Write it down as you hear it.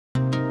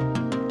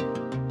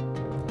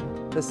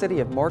The city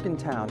of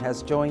Morgantown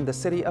has joined the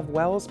city of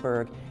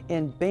Wellsburg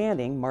in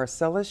banning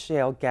Marcellus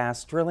Shale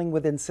gas drilling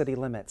within city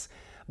limits.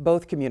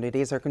 Both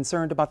communities are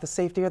concerned about the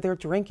safety of their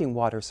drinking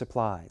water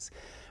supplies.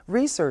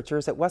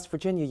 Researchers at West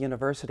Virginia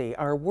University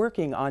are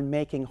working on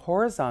making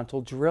horizontal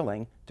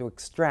drilling to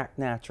extract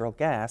natural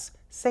gas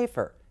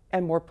safer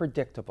and more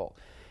predictable.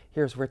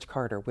 Here's Rich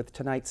Carter with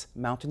tonight's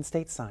Mountain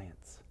State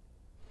Science.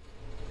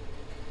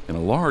 In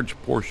a large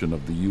portion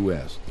of the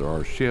U.S., there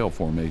are shale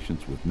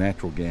formations with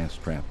natural gas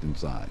trapped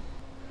inside.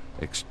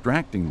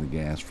 Extracting the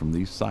gas from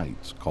these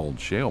sites, called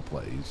shale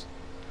plays,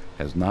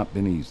 has not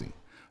been easy.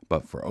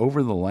 But for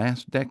over the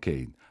last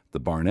decade,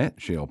 the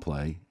Barnett Shale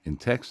play in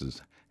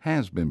Texas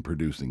has been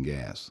producing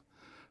gas.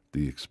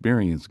 The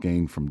experience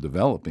gained from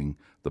developing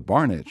the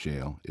Barnett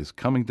Shale is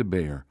coming to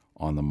bear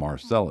on the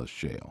Marcellus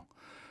Shale.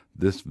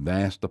 This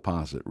vast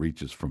deposit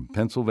reaches from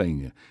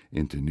Pennsylvania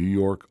into New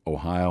York,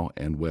 Ohio,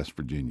 and West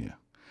Virginia.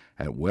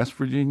 At West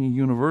Virginia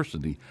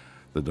University,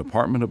 the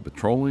Department of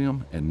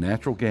Petroleum and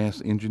Natural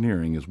Gas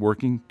Engineering is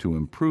working to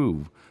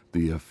improve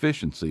the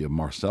efficiency of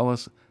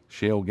Marcellus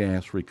shale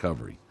gas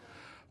recovery.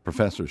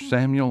 Professor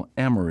Samuel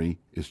Emery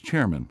is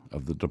chairman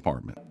of the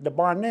department. The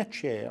Barnett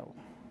Shale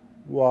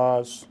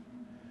was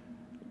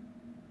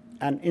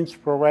an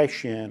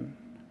inspiration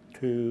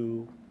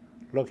to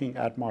looking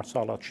at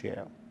Marcellus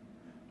Shale.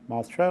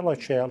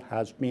 Marcellus Shale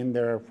has been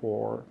there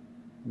for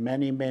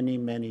many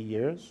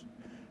years.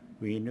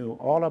 We knew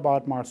all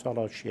about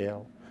Marcellus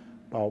Shale,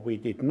 but we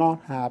did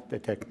not have the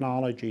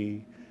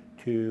technology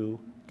to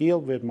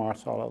deal with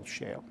Marcellus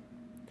Shale.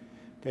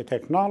 The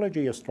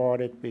technology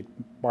started with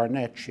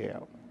Barnett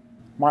Shale.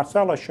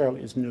 Marcellus Shale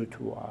is new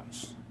to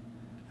us,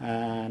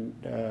 and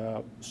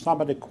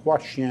some of the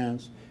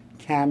questions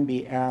can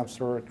be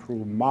answered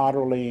through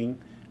modeling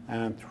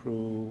and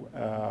through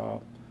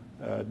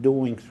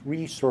doing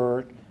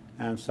research,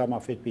 and some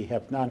of it we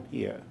have done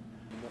here.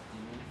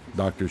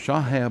 Dr.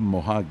 Shahab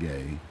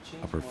Mohaghegh,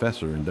 a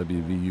professor in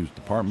WVU's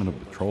Department of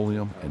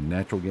Petroleum and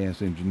Natural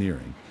Gas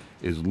Engineering,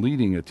 is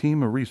leading a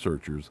team of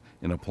researchers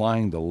in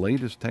applying the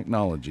latest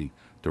technology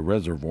to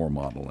reservoir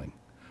modeling.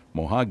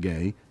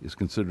 Mohaghegh is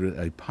considered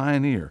a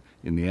pioneer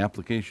in the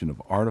application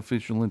of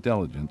artificial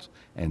intelligence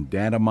and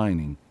data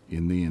mining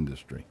in the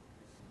industry.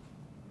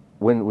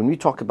 When we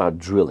talk about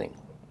drilling,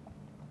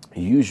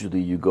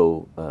 usually you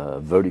go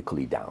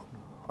vertically down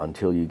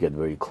until you get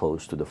very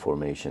close to the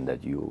formation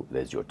that's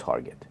your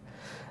target.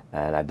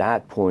 And at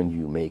that point,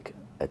 you make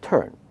a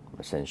turn,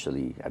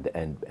 essentially at the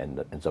end, and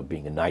it ends up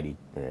being a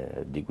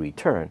 90-degree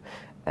turn,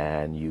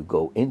 and you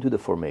go into the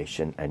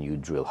formation and you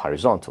drill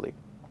horizontally.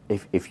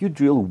 If you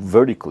drill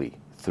vertically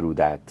through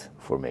that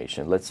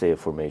formation, let's say a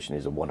formation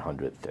is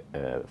 100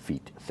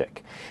 feet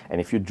thick,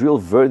 and if you drill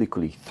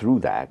vertically through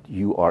that,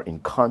 you are in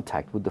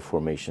contact with the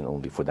formation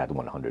only for that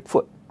 100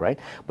 foot, right?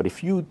 But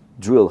if you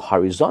drill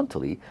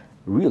horizontally,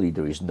 really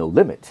there is no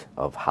limit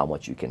of how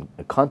much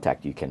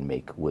contact you can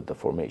make with the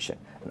formation.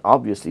 And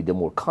obviously the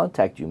more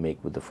contact you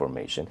make with the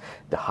formation,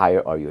 the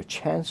higher are your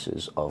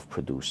chances of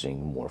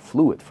producing more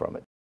fluid from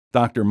it.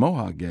 Dr.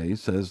 Mohaghegh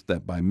says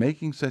that by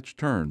making such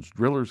turns,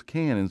 drillers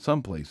can, in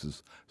some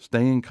places,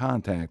 stay in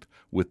contact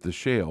with the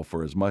shale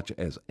for as much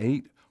as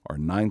 8,000 or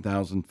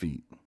 9,000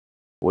 feet.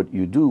 What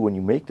you do when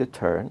you make the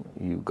turn,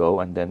 you go,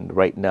 and then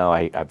right now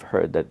I've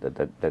heard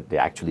that they're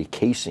actually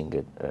casing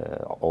it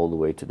all the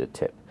way to the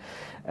tip.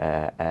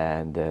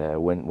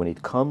 When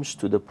it comes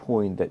to the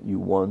point that you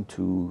want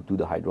to do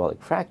the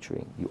hydraulic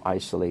fracturing, you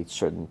isolate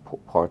certain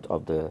part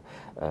of the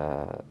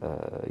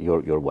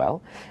your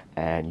well,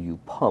 and you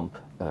pump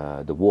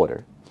the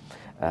water.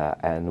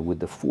 And with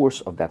the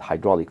force of that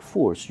hydraulic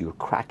force, you're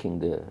cracking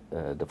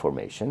the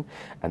formation,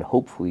 and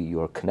hopefully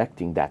you're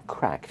connecting that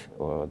crack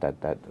or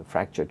that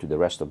fracture to the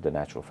rest of the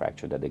natural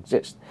fracture that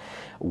exists.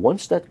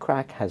 Once that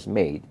crack has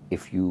made,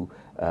 if you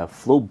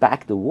flow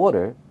back the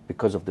water,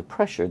 because of the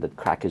pressure, that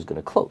crack is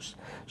going to close.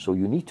 So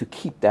you need to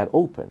keep that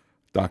open.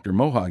 Dr.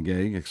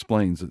 Mohaghegh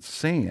explains that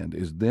sand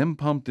is then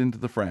pumped into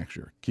the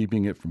fracture,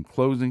 keeping it from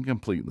closing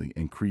completely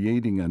and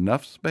creating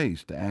enough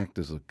space to act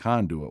as a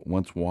conduit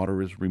once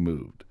water is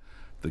removed.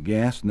 The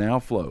gas now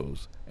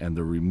flows, and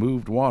the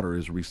removed water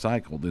is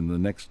recycled in the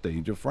next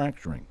stage of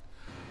fracturing.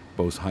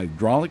 Both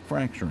hydraulic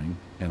fracturing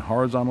and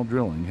horizontal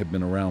drilling have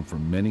been around for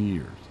many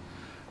years.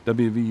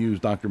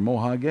 WVU's Dr.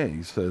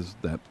 Mohaghegh says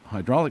that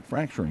hydraulic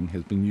fracturing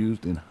has been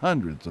used in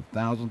hundreds of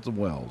thousands of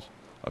wells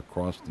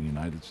across the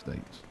United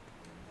States.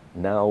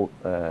 Now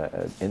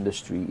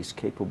industry is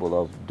capable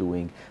of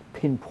doing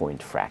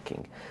pinpoint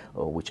fracking,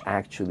 which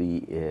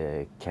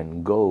actually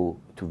can go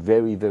to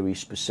very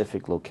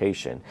specific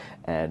location,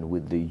 and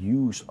with the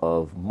use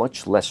of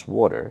much less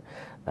water,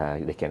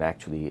 they can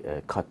actually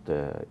cut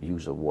the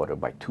use of water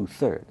by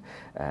 2/3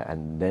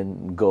 and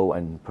then go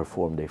and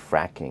perform their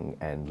fracking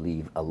and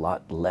leave a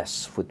lot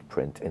less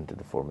footprint into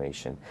the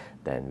formation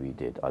than we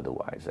did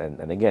otherwise.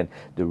 And again,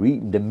 the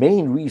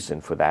main reason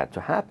for that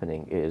to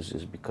happening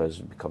is because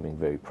it's becoming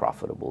very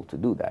profitable to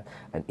do that.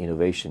 And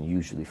innovation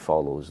usually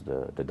follows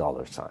the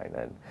dollar sign,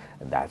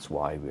 and that's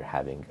why we're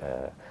having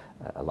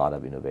a lot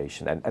of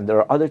innovation. And there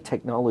are other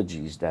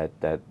technologies that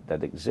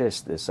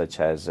exist, such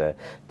as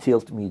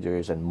tilt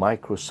meters and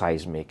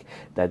microseismic,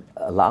 that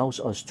allows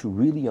us to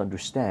really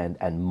understand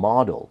and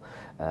model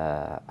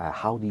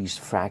how these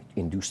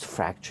induced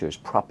fractures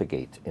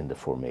propagate in the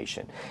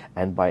formation.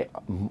 And by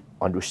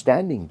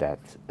understanding that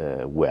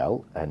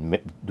well and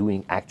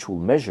doing actual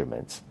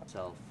measurements,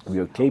 we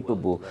are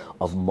capable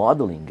of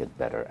modeling it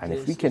better. And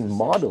if we can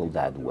model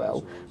that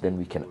well, then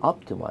we can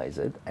optimize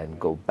it and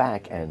go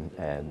back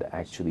and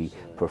actually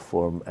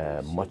perform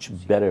much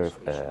better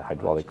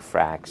hydraulic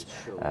fracks,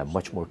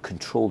 much more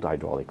controlled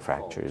hydraulic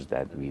fractures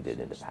that we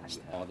did in the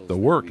past. The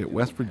work at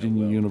West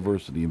Virginia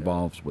University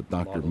involves what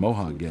Dr.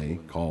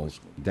 Mohaghegh calls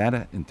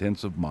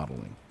data-intensive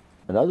modeling.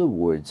 In other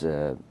words,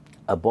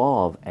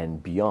 above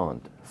and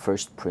beyond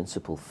first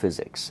principle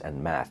physics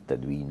and math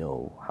that we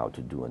know how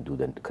to do and do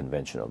the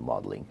conventional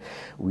modeling,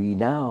 we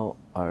now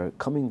are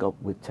coming up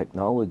with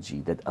technology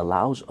that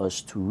allows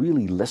us to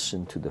really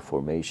listen to the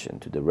formation,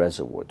 to the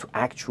reservoir, to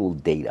actual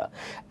data,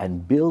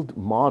 and build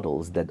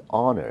models that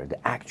honor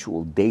the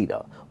actual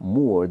data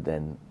more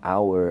than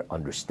our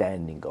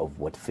understanding of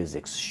what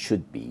physics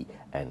should be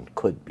and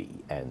could be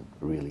and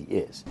really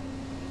is.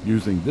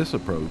 Using this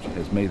approach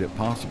has made it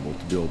possible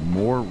to build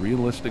more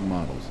realistic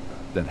models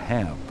that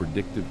have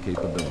predictive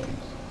capabilities.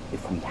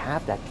 If we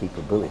have that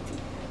capability,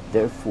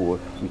 therefore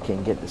we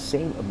can get the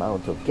same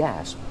amount of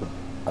gas with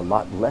a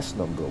lot less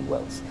number of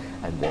wells.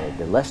 And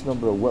the less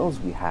number of wells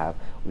we have,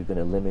 we're going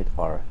to limit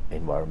our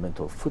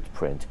environmental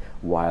footprint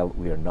while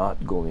we are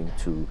not going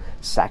to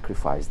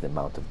sacrifice the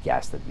amount of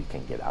gas that we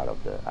can get out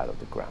of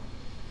the ground.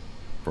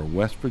 For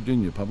West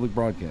Virginia Public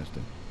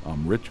Broadcasting,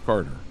 I'm Rich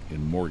Carter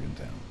in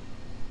Morgantown.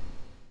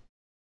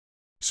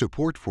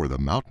 Support for the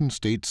Mountain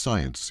State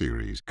Science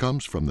Series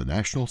comes from the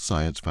National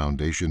Science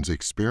Foundation's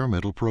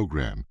experimental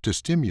program to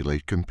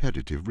stimulate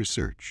competitive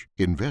research,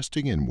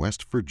 investing in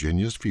West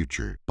Virginia's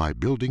future by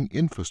building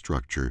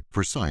infrastructure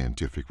for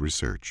scientific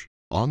research.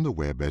 On the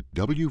web at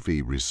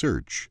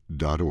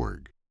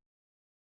wvresearch.org.